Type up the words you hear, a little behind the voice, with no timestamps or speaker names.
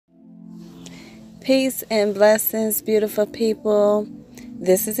Peace and blessings, beautiful people.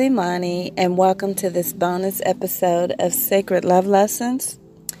 This is Imani, and welcome to this bonus episode of Sacred Love Lessons.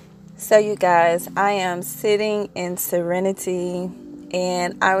 So, you guys, I am sitting in serenity,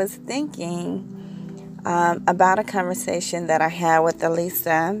 and I was thinking about a conversation that I had with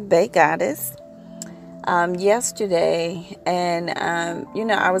Elisa, Bay Goddess, yesterday. And,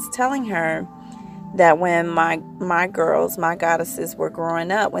 I was telling her that when my girls, my goddesses, were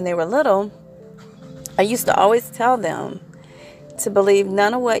growing up, when they were little, I used to always tell them to believe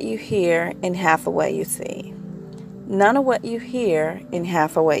none of what you hear and half of what you see. None of what you hear and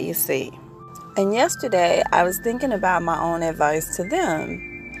half of what you see. And yesterday, I was thinking about my own advice to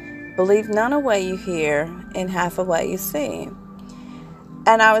them. Believe none of what you hear and half of what you see.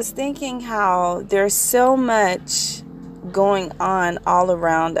 And I was thinking how there's so much going on all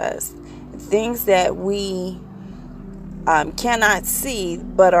around us. Things that we cannot see,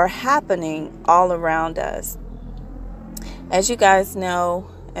 but are happening all around us. As you guys know,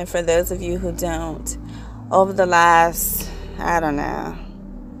 and for those of you who don't, over the last,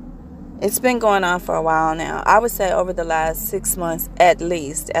 it's been going on for a while now. I would say over the last 6 months, at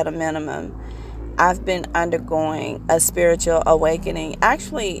least, at a minimum, I've been undergoing a spiritual awakening.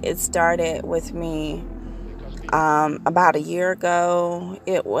 Actually, it started with me about a year ago.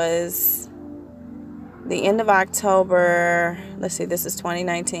 It was the end of October, this is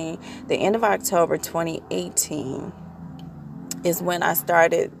 2019, the end of October 2018 is when I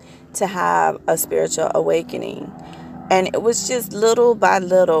started to have a spiritual awakening. And it was just little by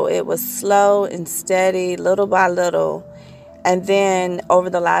little. It was slow and steady, little by little. And then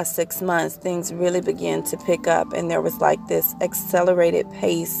over the last 6 months, things really began to pick up. And there was like this accelerated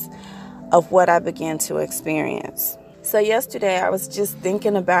pace of what I began to experience. So yesterday I was just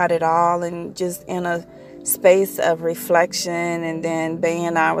thinking about it all and just in a space of reflection, and then Bay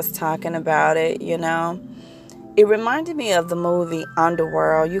and I was talking about it, It reminded me of the movie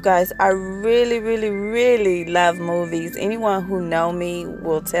Underworld. You guys, I really, really, really love movies. Anyone who know me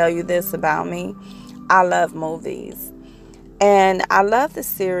will tell you this about me. I love movies. And I love the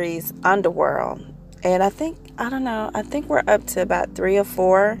series Underworld. And I think we're up to about 3 or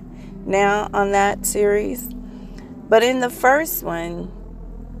 4 now on that series. But in the first one,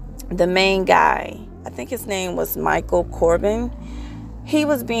 the main guy, I think his name was Michael Corbin, he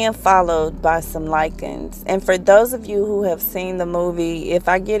was being followed by some Lycans. And for those of you who have seen the movie, if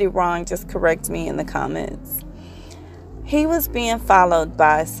I get it wrong, just correct me in the comments. He was being followed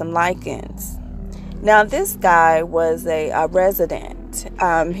by some Lycans. Now, this guy was a resident.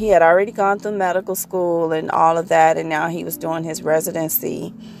 He had already gone through medical school and all of that, and now he was doing his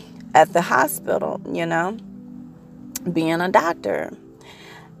residency at the hospital, being a doctor.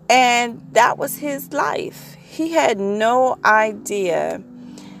 And that was his life. He had no idea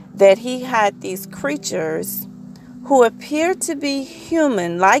that he had these creatures who appeared to be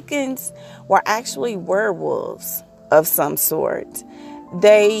human. Lycans were actually werewolves of some sort.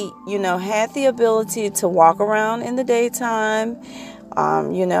 They, had the ability to walk around in the daytime.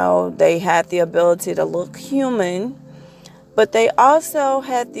 They had the ability to look human. But they also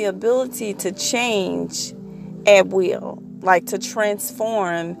had the ability to change at will, like to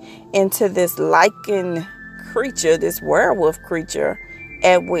transform into this Lycan creature, this werewolf creature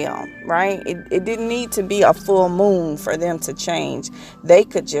at will, right? It didn't need to be a full moon for them to change. They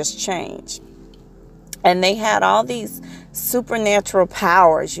could just change. And they had all these supernatural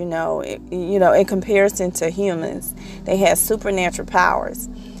powers, in comparison to humans. They had supernatural powers.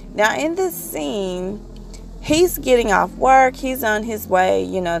 Now, in this scene, he's getting off work. He's on his way,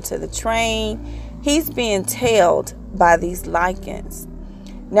 to the train. He's being tailed by these Lycans.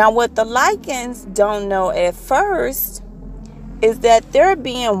 Now, what the Lycans don't know at first is that they're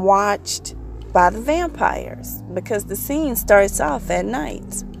being watched by the vampires, because the scene starts off at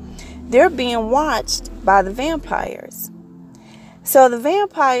night. They're being watched by the vampires. So the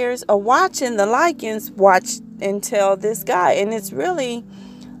vampires are watching the Lycans watch and tell this guy, and it's really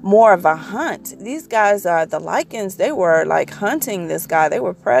more of a hunt. These guys are the Lycans. They were like hunting this guy. They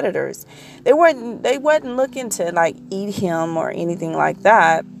were predators. They wasn't looking to like eat him or anything like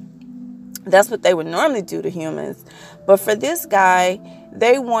that. That's what they would normally do to humans. But for this guy,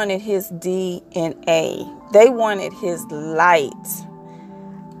 they wanted his DNA. They wanted his light.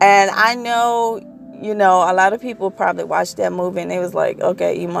 And I know, a lot of people probably watched that movie and they was like,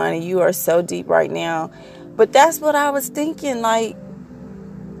 okay, Imani, you are so deep right now. But that's what I was thinking, like,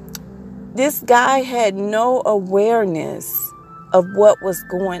 this guy had no awareness of what was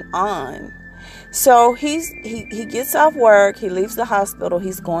going on. So he gets off work, he leaves the hospital,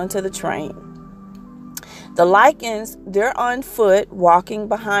 he's going to the train. The Lycans, they're on foot walking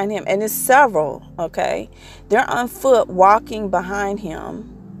behind him, and it's several, okay? They're on foot walking behind him,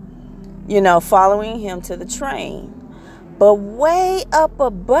 following him to the train. But way up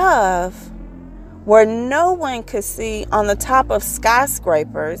above, where no one could see, on the top of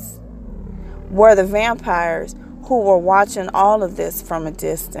skyscrapers, were the vampires who were watching all of this from a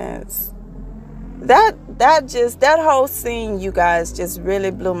distance. That whole scene, you guys, just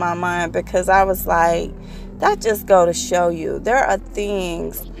really blew my mind, because I was like, that just go to show you there are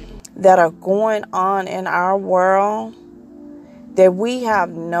things that are going on in our world that we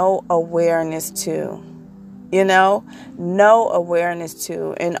have no awareness to, no awareness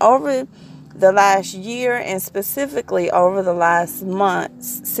to. And over the last year, and specifically over the last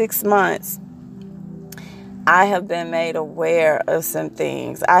 6 months, I have been made aware of some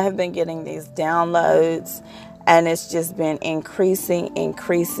things. I have been getting these downloads, and it's just been increasing.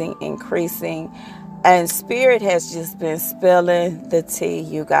 And Spirit has just been spilling the tea,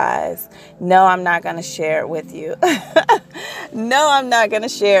 you guys. No, I'm not going to share it with you. No, I'm not going to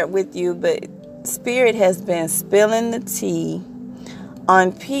share it with you, but Spirit has been spilling the tea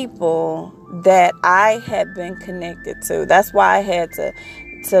on people that I had been connected to. That's why I had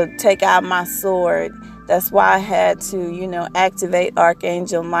to take out my sword. That's why I had to, activate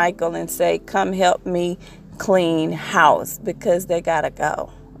Archangel Michael and say, come help me clean house, because they got to go,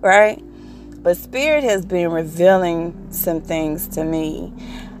 right? But Spirit has been revealing some things to me.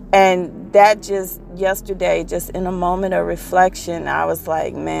 And that just yesterday, just in a moment of reflection, I was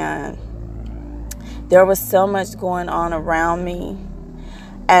like, man, there was so much going on around me.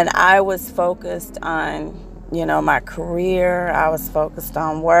 And I was focused on my career. I was focused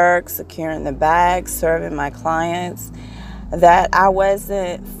on work, securing the bag, serving my clients, that I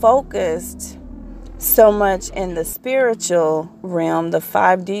wasn't focused so much in the spiritual realm, the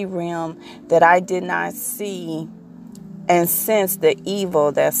 5D realm, that I did not see and sense the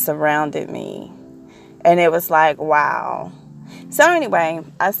evil that surrounded me. And it was like, wow. So anyway,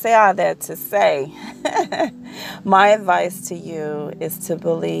 I say all that to say, my advice to you is to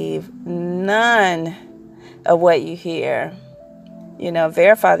believe none of what you hear.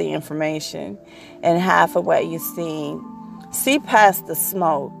 Verify the information, and half of what you see. See past the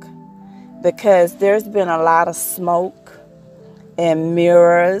smoke, because there's been a lot of smoke and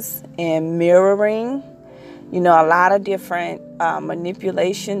mirrors and mirroring, a lot of different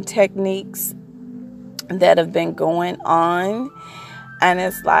manipulation techniques that have been going on. And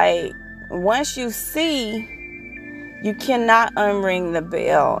it's like, once you see, you cannot unring the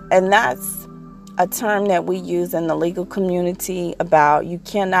bell. And that's a term that we use in the legal community about you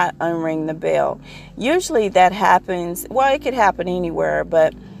cannot unring the bell. Usually that happens, well, it could happen anywhere,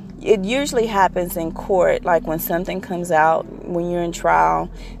 but it usually happens in court. Like when something comes out, when you're in trial,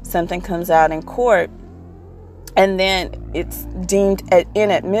 something comes out in court, and then it's deemed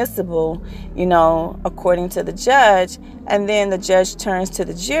inadmissible, according to the judge. And then the judge turns to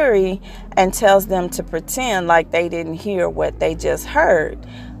the jury and tells them to pretend like they didn't hear what they just heard.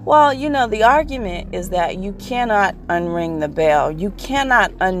 Well, the argument is that you cannot unring the bell. You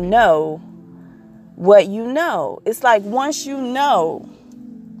cannot unknow what you know. It's like once you know,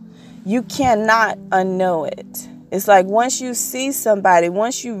 you cannot unknow it. It's like once you see somebody,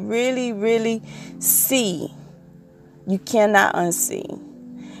 once you really, really see, you cannot unsee.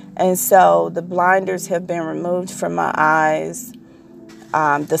 And so the blinders have been removed from my eyes.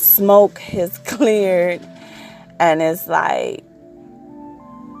 The smoke has cleared. And it's like,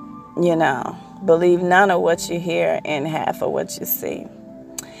 believe none of what you hear and half of what you see.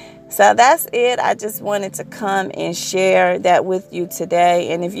 So that's it. I just wanted to come and share that with you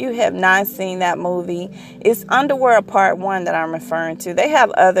today. And if you have not seen that movie, it's Underworld Part 1 that I'm referring to. They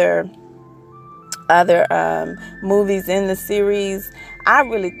have other movies in the series. I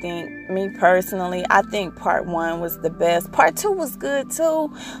really think, me personally, I think Part 1 was the best. Part 2 was good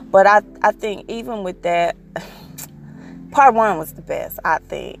too, but I think even with that, Part 1 was the best, I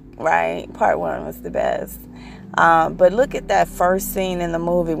think, right? Part 1 was the best. But look at that first scene in the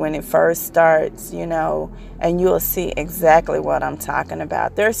movie when it first starts, and you'll see exactly what I'm talking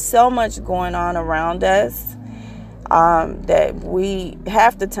about. There's so much going on around us that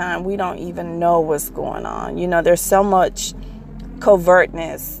half the time we don't even know what's going on. There's so much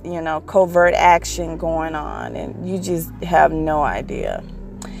covertness, covert action going on, and you just have no idea.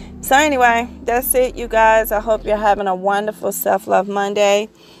 So anyway, that's it, you guys. I hope you're having a wonderful Self-Love Monday.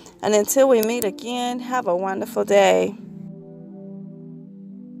 And until we meet again, have a wonderful day.